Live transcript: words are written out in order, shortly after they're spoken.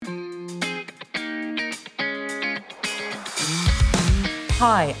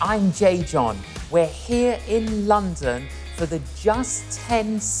Hi, I'm J.John. We're here in London for the Just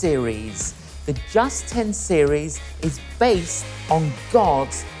 10 series. The Just 10 series is based on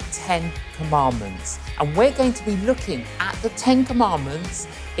God's 10 commandments. And we're going to be looking at the 10 commandments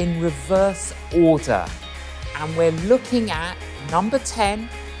in reverse order. And we're looking at number 10,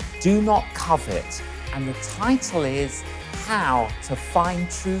 do not covet. And the title is How to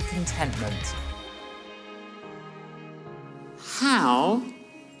Find True Contentment. How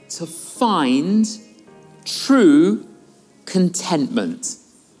to find true contentment.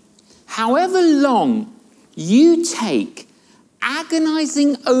 However long you take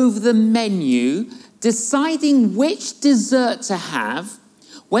agonizing over the menu, deciding which dessert to have,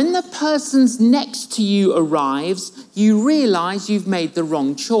 when the person next to you arrives, you realize you've made the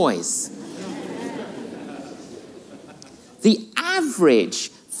wrong choice. The average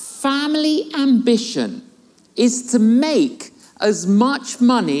family ambition is to make as much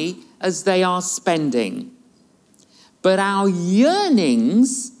money as they are spending. But our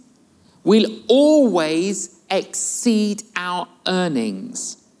yearnings will always exceed our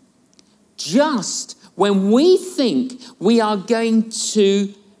earnings. Just when we think we are going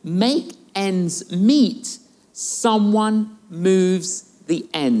to make ends meet, someone moves the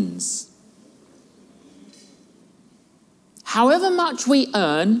ends. However much we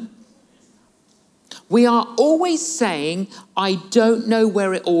earn, we are always saying, I don't know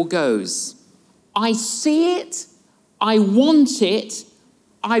where it all goes. I see it, I want it,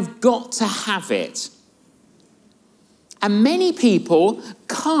 I've got to have it. And many people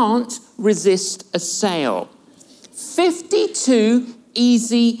can't resist a sale. 52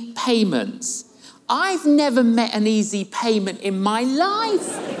 easy payments. I've never met an easy payment in my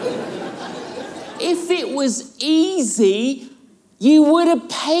life. If it was easy, you would have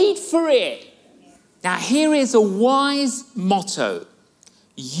paid for it. Now, here is a wise motto.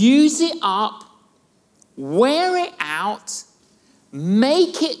 Use it up, wear it out,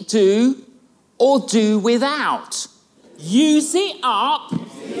 make it do, or do without. Use it up,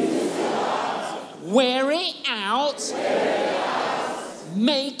 wear it out,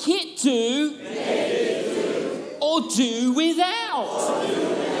 make it do, or do without.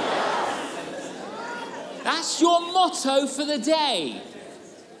 That's your motto for the day.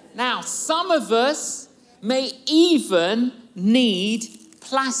 Now, some of us may even need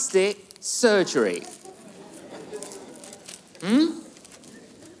plastic surgery.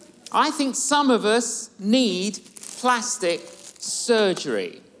 I think some of us need plastic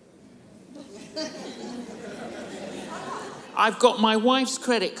surgery. I've got my wife's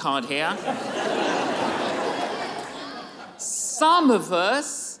credit card here. Some of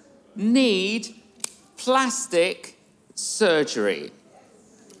us need plastic surgery.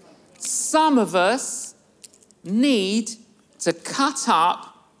 Some of us need to cut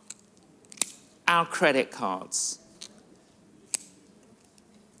up our credit cards.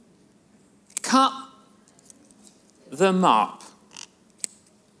 Cut them up.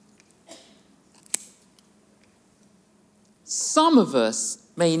 Some of us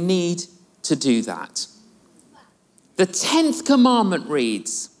may need to do that. The 10th commandment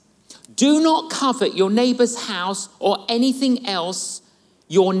reads, do not covet your neighbor's house or anything else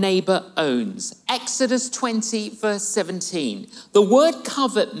your neighbor owns. Exodus 20, verse 17. The word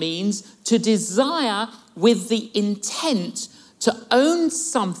covet means to desire with the intent to own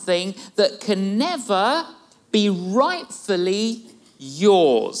something that can never be rightfully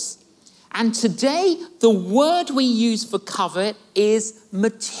yours. And today, the word we use for covet is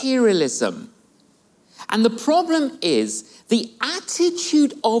materialism. And the problem is the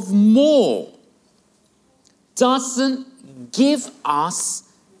attitude of more doesn't give us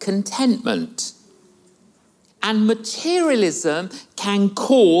contentment. And materialism can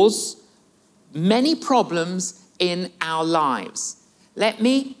cause many problems in our lives. Let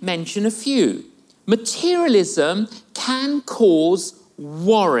me mention a few. Materialism can cause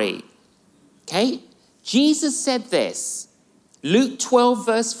worry. Okay? Jesus said this, Luke 12,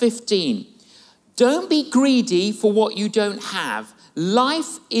 verse 15. Don't be greedy for what you don't have.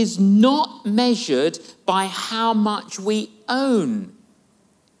 Life is not measured by how much we own.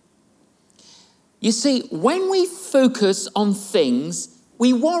 You see, when we focus on things,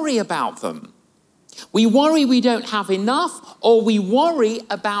 we worry about them. We worry we don't have enough, or we worry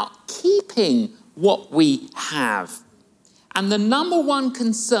about keeping what we have. And the number one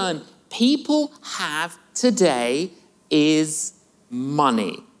concern people have today is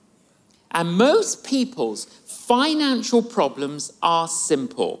money. And most people's financial problems are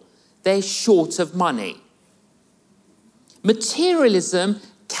simple. They're short of money. Materialism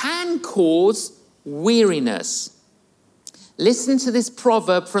can cause weariness. Listen to this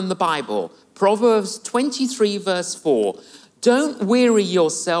proverb from the Bible. Proverbs 23 verse 4. Don't weary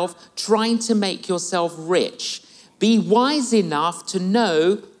yourself trying to make yourself rich. Be wise enough to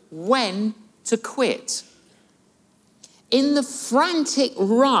know when to quit. In the frantic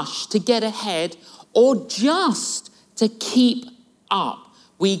rush to get ahead or just to keep up,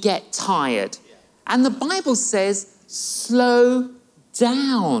 we get tired. And the Bible says, slow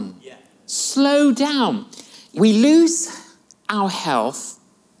down. Slow down. We lose our health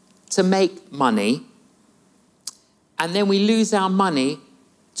to make money, and then we lose our money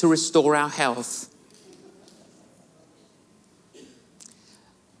to restore our health.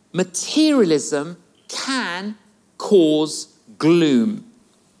 Materialism can cause gloom.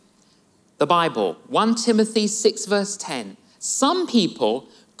 The Bible, 1 Timothy 6 verse 10. Some people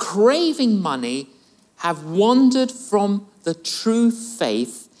craving money have wandered from the true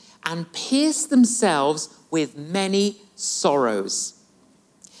faith and pierced themselves with many sorrows.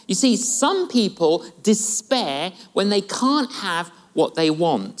 You see, some people despair when they can't have what they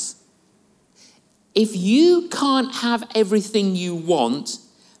want. If you can't have everything you want,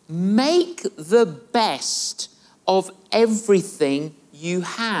 make the best of everything you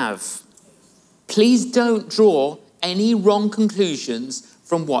have. Please don't draw any wrong conclusions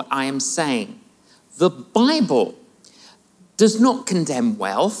from what I am saying. The Bible does not condemn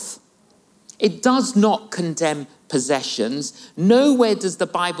wealth. It does not condemn possessions. Nowhere does the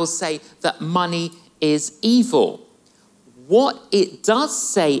Bible say that money is evil. What it does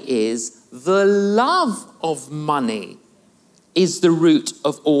say is the love of money is the root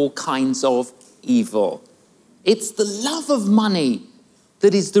of all kinds of evil. It's the love of money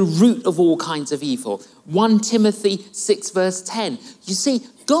that is the root of all kinds of evil. 1 Timothy 6 verse 10. You see,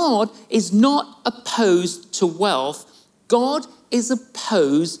 God is not opposed to wealth. God is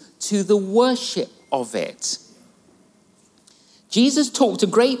opposed to the worship of it. Jesus talked a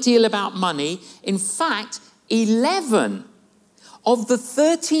great deal about money. In fact, 11 of the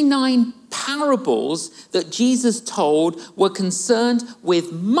 39 parables that Jesus told were concerned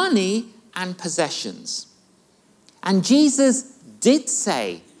with money and possessions. And Jesus did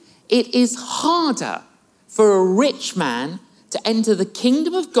say it is harder for a rich man to enter the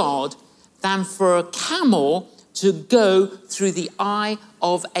kingdom of God than for a camel to go through the eye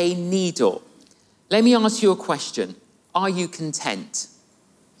of a needle. Let me ask you a question. Are you content?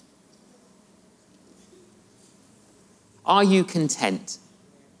 Are you content?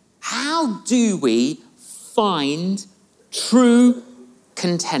 How do we find true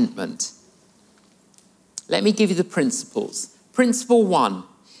contentment? Let me give you the principles. Principle 1,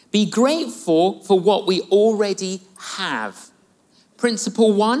 be grateful for what we already have.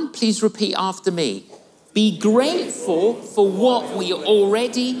 Principle 1, please repeat after me. Be grateful for what we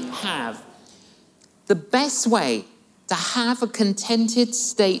already have. The best way to have a contented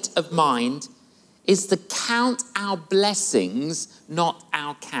state of mind is to count our blessings, not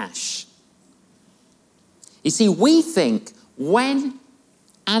our cash. You see, we think when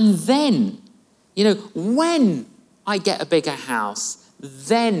and then, when I get a bigger house,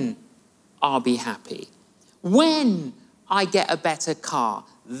 then I'll be happy. When I get a better car,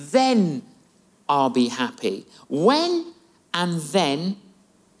 then I'll be happy. When and then,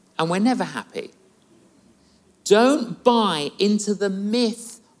 and we're never happy. Don't buy into the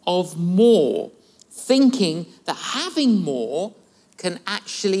myth of more, thinking that having more can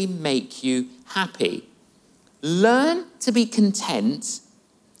actually make you happy. Learn to be content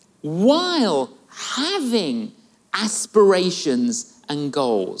while having aspirations and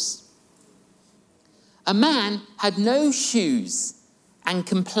goals. A man had no shoes and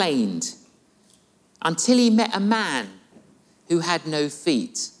complained until he met a man who had no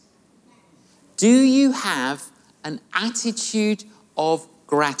feet. Do you have an attitude of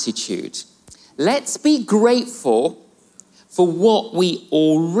gratitude? Let's be grateful for what we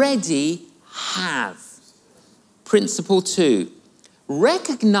already have. Principle 2,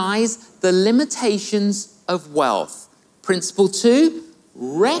 recognize the limitations of wealth. Principle 2,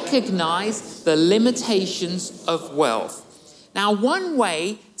 recognize the limitations of wealth. Now, one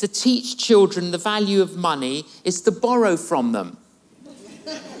way to teach children the value of money is to borrow from them.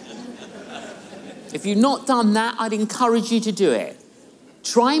 If you've not done that, I'd encourage you to do it.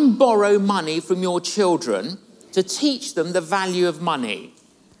 Try and borrow money from your children to teach them the value of money.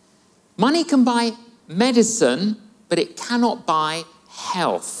 Money can buy medicine, but it cannot buy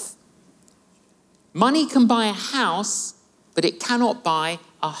health. Money can buy a house, but it cannot buy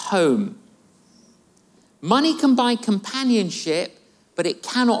a home. Money can buy companionship, but it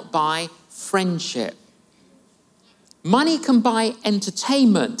cannot buy friendship. Money can buy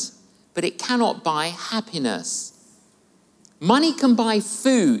entertainment, but it cannot buy happiness. Money can buy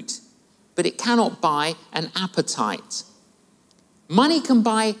food, but it cannot buy an appetite. Money can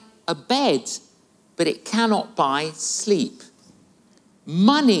buy a bed, but it cannot buy sleep.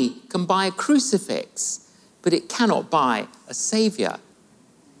 Money can buy a crucifix, but it cannot buy a savior.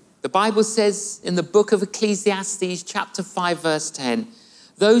 The Bible says in the book of Ecclesiastes, chapter 5, verse 10,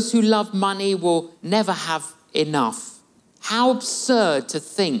 those who love money will never have enough. How absurd to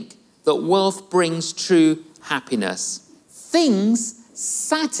think that wealth brings true happiness. Things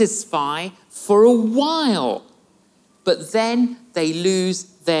satisfy for a while, but then they lose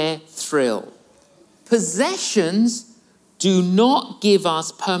their thrill. Possessions do not give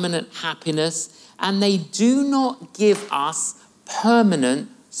us permanent happiness, and they do not give us permanent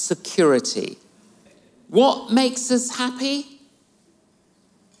security. What makes us happy?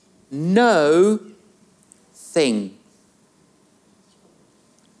 No thing.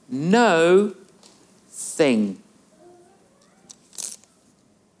 No thing.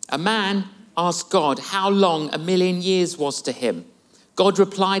 A man asked God how long 1,000,000 years was to him. God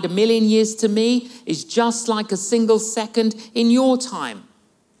replied, 1,000,000 years to me is just like a single second in your time.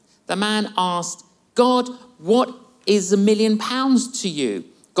 The man asked, God, what is £1,000,000 to you?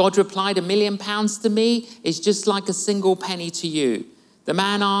 God replied, £1,000,000 to me is just like a single penny to you. The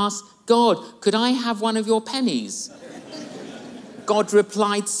man asked, God, could I have one of your pennies? God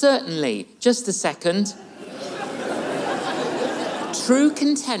replied, certainly. Just a second. True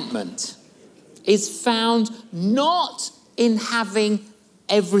contentment is found not in having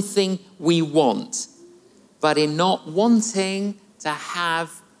everything we want, but in not wanting to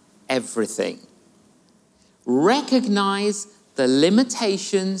have everything. Recognize the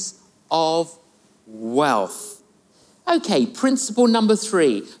limitations of wealth. Okay, principle number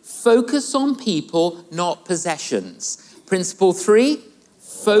 3, focus on people, not possessions. Principle 3,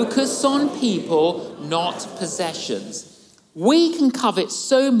 focus on people, not possessions. We can covet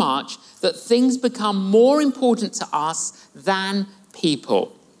so much that things become more important to us than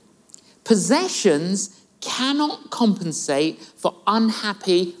people. Possessions cannot compensate for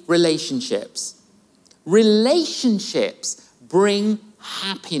unhappy relationships. Relationships bring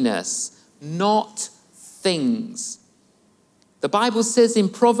happiness, not things. The Bible says in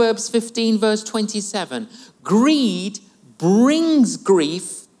Proverbs 15, verse 27, greed brings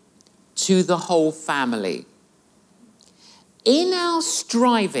grief to the whole family. In our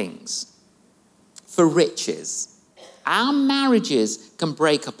strivings for riches, our marriages can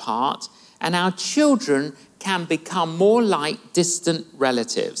break apart and our children can become more like distant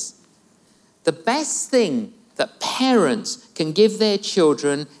relatives. The best thing that parents can give their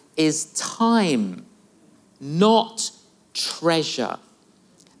children is time, not treasure.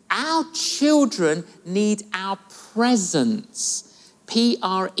 Our children need our presence,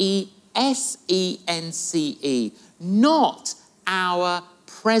 Presence, not our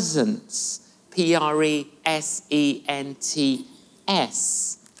presence, Presents.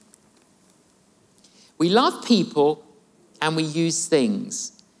 We love people and we use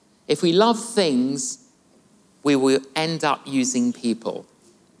things. If we love things, we will end up using people.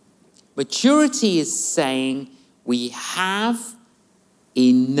 Maturity is saying we have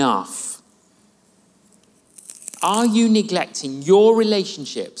enough. Are you neglecting your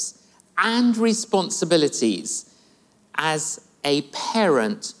relationships and responsibilities as a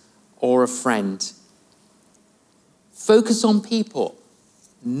parent or a friend? Focus on people,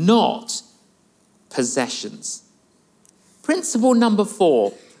 not possessions. Principle number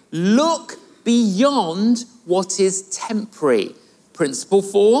 4, look beyond what is temporary. Principle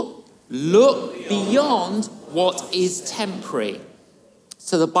 4, look beyond what is temporary.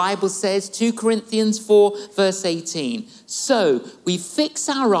 So the Bible says, 2 Corinthians 4, verse 18, so we fix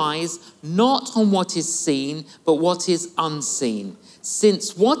our eyes not on what is seen, but what is unseen,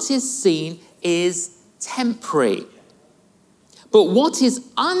 since what is seen is temporary, but what is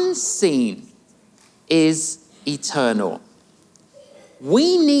unseen is eternal.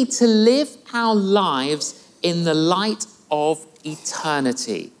 We need to live our lives in the light of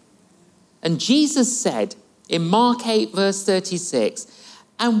eternity. And Jesus said in Mark 8, verse 36,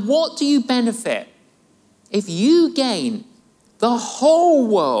 and what do you benefit if you gain the whole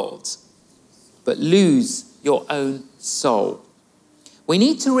world but lose your own soul? We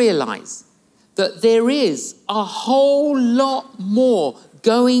need to realize that there is a whole lot more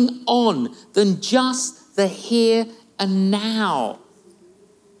going on than just the here and now.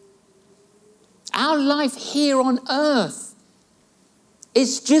 Our life here on earth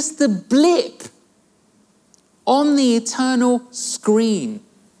is just a blip on the eternal screen.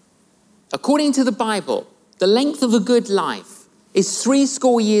 According to the Bible, the length of a good life is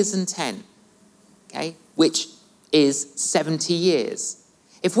 70 years and 10, okay? Which is 70 years.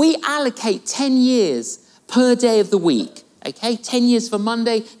 If we allocate 10 years per day of the week, okay, 10 years for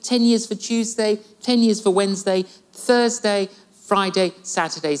Monday, 10 years for Tuesday, 10 years for Wednesday, Thursday, Friday,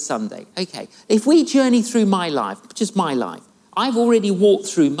 Saturday, Sunday. Okay, if we journey through my life, just my life, I've already walked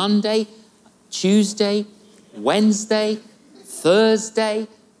through Monday, Tuesday, Wednesday, Thursday,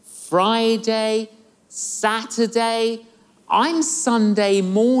 Friday, Saturday. I'm Sunday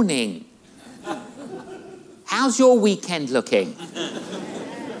morning. How's your weekend looking?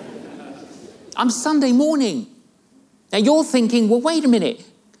 I'm Sunday morning. Now you're thinking, well, wait a minute.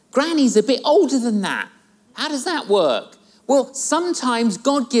 Granny's a bit older than that. How does that work? Well, sometimes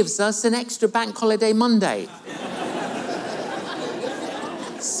God gives us an extra bank holiday Monday.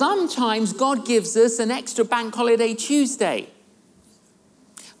 Sometimes God gives us an extra bank holiday Tuesday.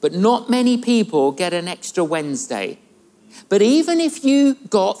 But not many people get an extra Wednesday. But even if you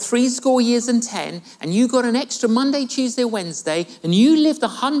got 70 years and 10, and you got an extra Monday, Tuesday, Wednesday, and you lived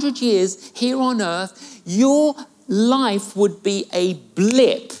 100 years here on earth, your life would be a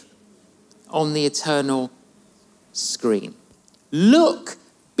blip on the eternal screen. Look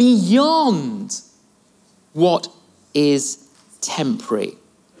beyond what is temporary.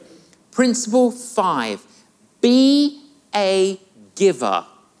 Principle 5, be a giver.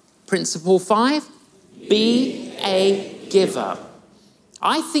 Principle 5, be a giver.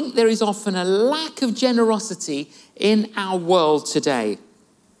 I think there is often a lack of generosity in our world today.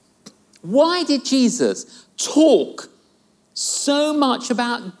 Why did Jesus talk so much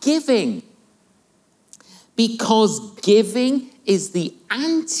about giving? Because giving is the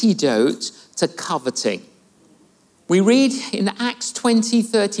antidote to coveting. We read in Acts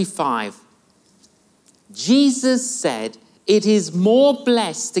 20:35, Jesus said, "It is more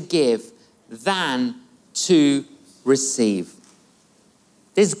blessed to give than to receive."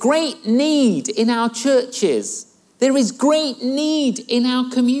 There's great need in our churches. There is great need in our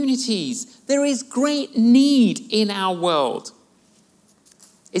communities. There is great need in our world.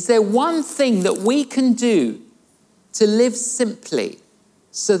 Is there one thing that we can do to live simply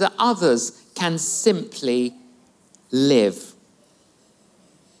so that others can simply live?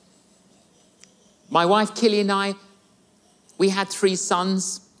 My wife, Killy, and I, we had 3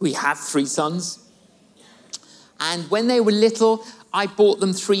 sons. We have 3 sons. And when they were little, I bought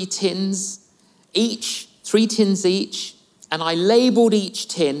them 3 tins each, 3 tins each. And I labeled each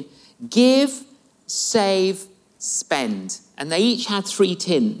tin, give, save, spend. And they each had 3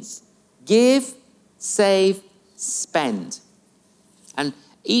 tins. Give, save, spend. And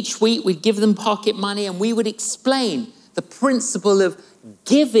each week we'd give them pocket money and we would explain the principle of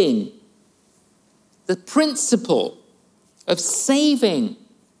giving, the principle of saving.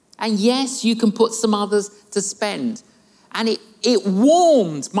 And yes, you can put some others to spend. And it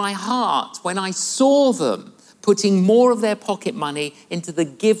warmed my heart when I saw them putting more of their pocket money into the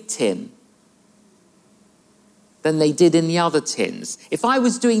give tin than they did in the other tins. If I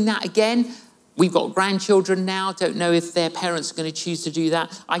was doing that again, we've got grandchildren now, don't know if their parents are going to choose to do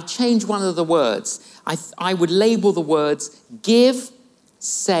that. I change one of the words. I would label the words give,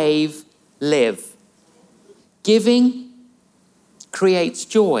 save, live. Giving creates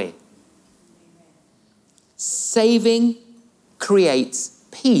joy. Saving creates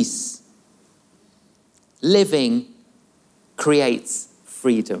peace. Living creates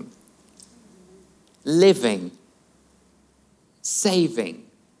freedom. Living, saving,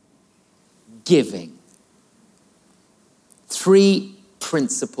 giving. 3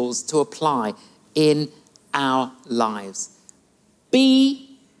 principles to apply in our lives.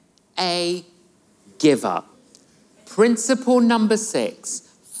 Be a giver. Principle number 6,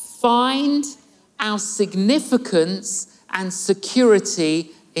 find our significance and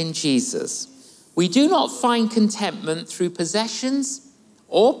security in Jesus. We do not find contentment through possessions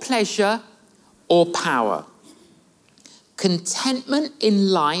or pleasure or power. Contentment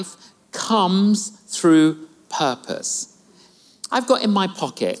in life comes through purpose. I've got in my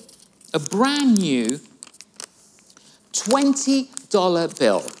pocket a brand new $20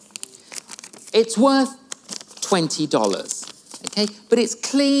 bill. It's worth $20, okay? But it's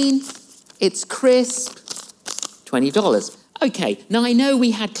clean, it's crisp, $20. Okay, now I know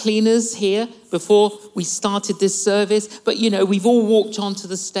we had cleaners here before we started this service, but you know, we've all walked onto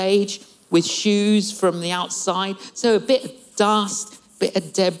the stage with shoes from the outside, so a bit of dust, a bit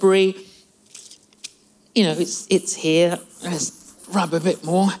of debris. You know, it's here. Let's rub a bit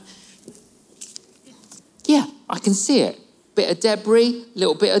more. Yeah, I can see it. Bit of debris,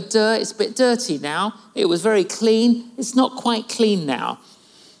 little bit of dirt. It's a bit dirty now. It was very clean. It's not quite clean now.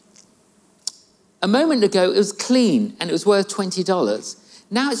 A moment ago, it was clean and it was worth $20.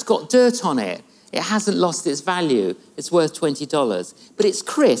 Now it's got dirt on it. It hasn't lost its value. It's worth $20. But it's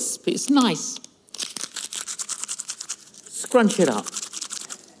crisp. It's nice. Scrunch it up.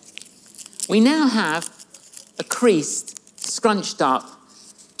 We now have a creased, scrunched up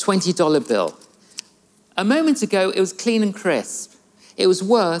 $20 bill. A moment ago, it was clean and crisp. It was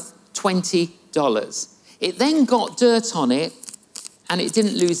worth $20. It then got dirt on it, and it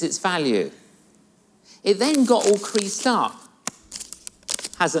didn't lose its value. It then got all creased up.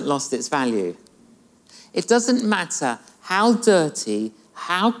 Hasn't lost its value. It doesn't matter how dirty,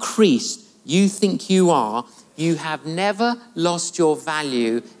 how creased you think you are, you have never lost your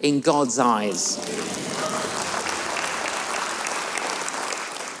value in God's eyes.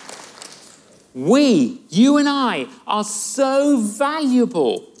 You and I, are so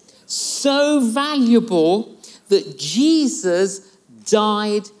valuable that Jesus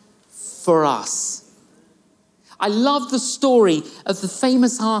died for us. I love the story of the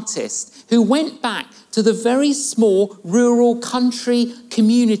famous artist who went back to the very small rural country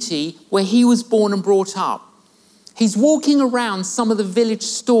community where he was born and brought up. He's walking around some of the village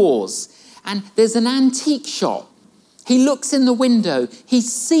stores, and there's an antique shop. He looks in the window. He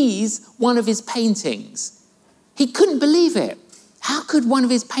sees one of his paintings. He couldn't believe it. How could one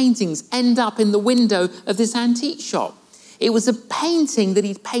of his paintings end up in the window of this antique shop? It was a painting that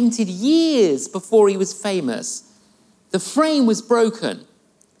he'd painted years before he was famous. The frame was broken.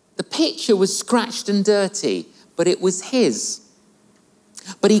 The picture was scratched and dirty, but it was his.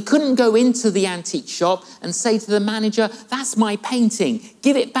 But he couldn't go into the antique shop and say to the manager, "That's my painting,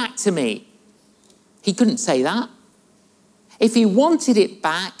 give it back to me." He couldn't say that. If he wanted it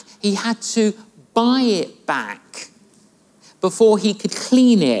back, he had to buy it back before he could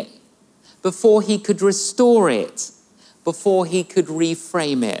clean it, before he could restore it, before he could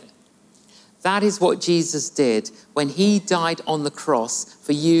reframe it. That is what Jesus did when he died on the cross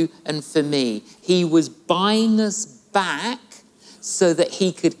for you and for me. He was buying us back so that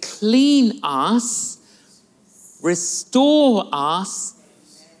he could clean us, restore us,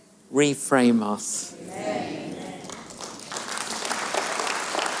 reframe us. Amen.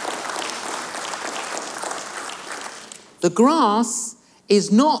 The grass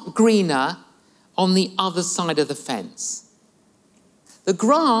is not greener on the other side of the fence. The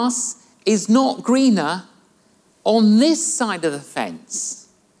grass is not greener on this side of the fence.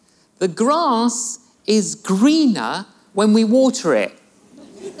 The grass is greener when we water it.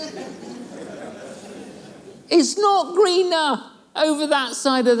 It's not greener over that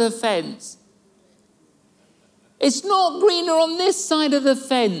side of the fence. It's not greener on this side of the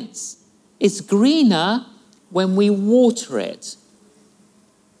fence. It's greener when we water it.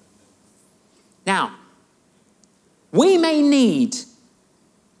 Now, we may need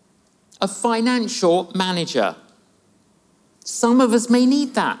a financial manager. Some of us may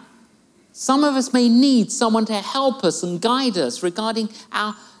need that. Some of us may need someone to help us and guide us regarding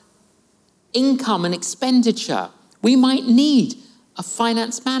our income and expenditure. We might need a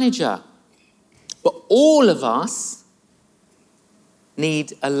finance manager. But all of us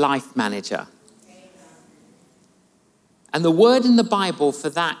need a life manager. And the word in the Bible for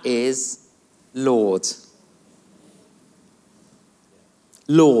that is Lord.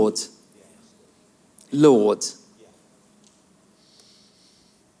 Lord. Lord.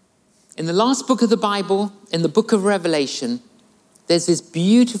 In the last book of the Bible, in the book of Revelation, there's this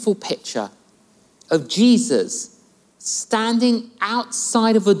beautiful picture of Jesus standing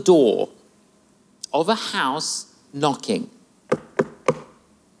outside of a door of a house knocking.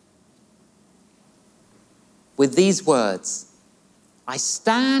 With these words, "I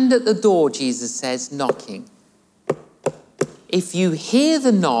stand at the door," Jesus says, "knocking. If you hear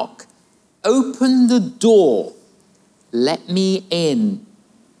the knock, open the door. Let me in.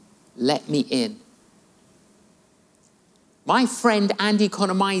 Let me in." My friend Andy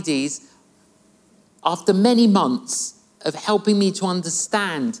Konomaides, after many months of helping me to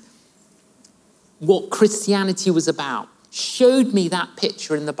understand what Christianity was about, showed me that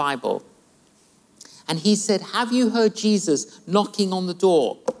picture in the Bible. And he said, "Have you heard Jesus knocking on the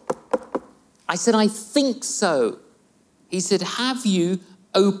door?" I said, "I think so." He said, "Have you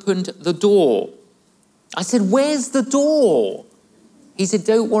opened the door?" I said, "Where's the door?" He said,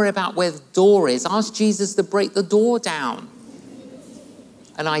 "Don't worry about where the door is. Ask Jesus to break the door down."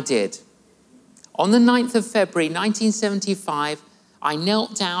 And I did. On the 9th of February, 1975, I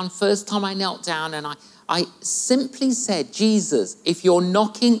knelt down, first time I knelt down, and I simply said, "Jesus, if you're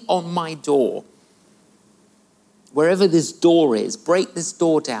knocking on my door, wherever this door is, break this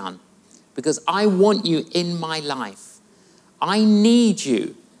door down, because I want you in my life. I need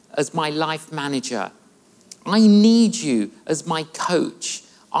you as my life manager. I need you as my coach.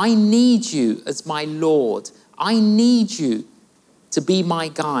 I need you as my Lord. I need you to be my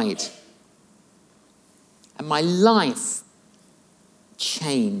guide. And my life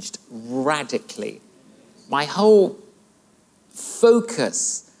changed radically. My whole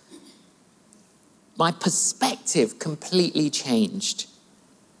focus, my perspective completely changed.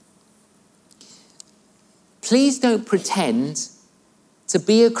 Please don't pretend to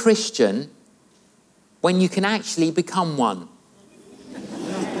be a Christian when you can actually become one.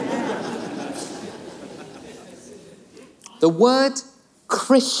 The word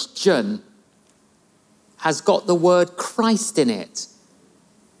Christian has got the word Christ in it.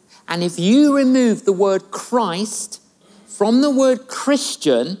 And if you remove the word Christ from the word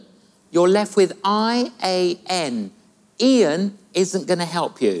Christian, you're left with I-A-N. Ian isn't going to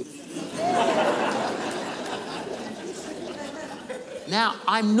help you. Now,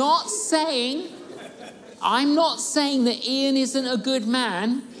 I'm not saying that Ian isn't a good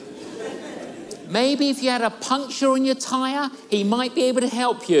man. Maybe if you had a puncture on your tire, he might be able to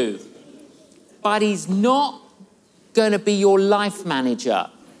help you. But he's not going to be your life manager.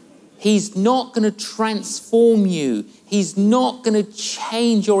 He's not going to transform you. He's not going to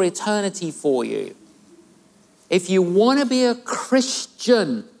change your eternity for you. If you want to be a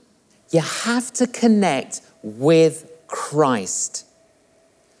Christian, you have to connect with Christ.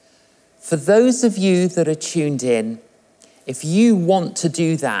 For those of you that are tuned in, if you want to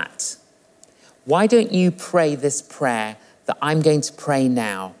do that, why don't you pray this prayer that I'm going to pray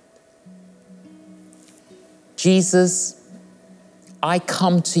now? Jesus, I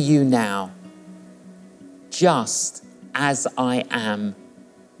come to you now, just as I am.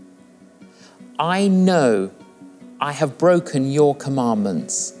 I know I have broken your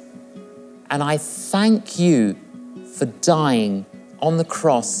commandments, and I thank you for dying on the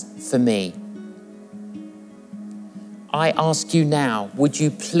cross for me. I ask you now, would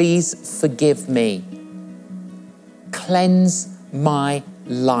you please forgive me? Cleanse my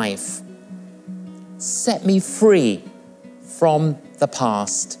life. Set me free from the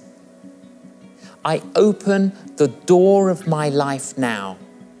past. I open the door of my life now.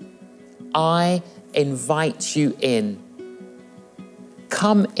 I invite you in.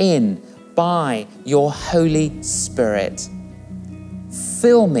 Come in by your Holy Spirit.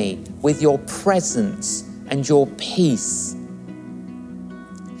 Fill me with your presence and your peace.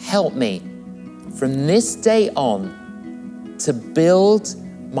 Help me from this day on to build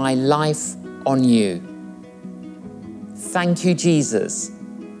my life on you. Thank you, Jesus,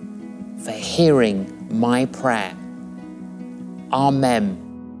 for hearing my prayer. Amen.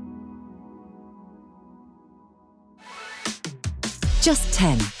 Just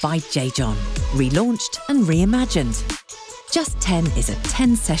 10 by J.John, relaunched and reimagined. Just 10 is a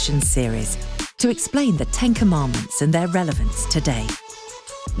 10-session series to explain the 10 commandments and their relevance today.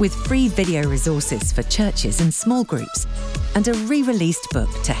 With free video resources for churches and small groups, and a re-released book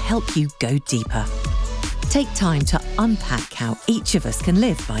to help you go deeper. Take time to unpack how each of us can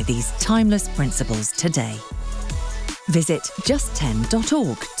live by these timeless principles today. Visit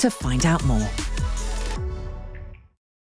just10.org to find out more.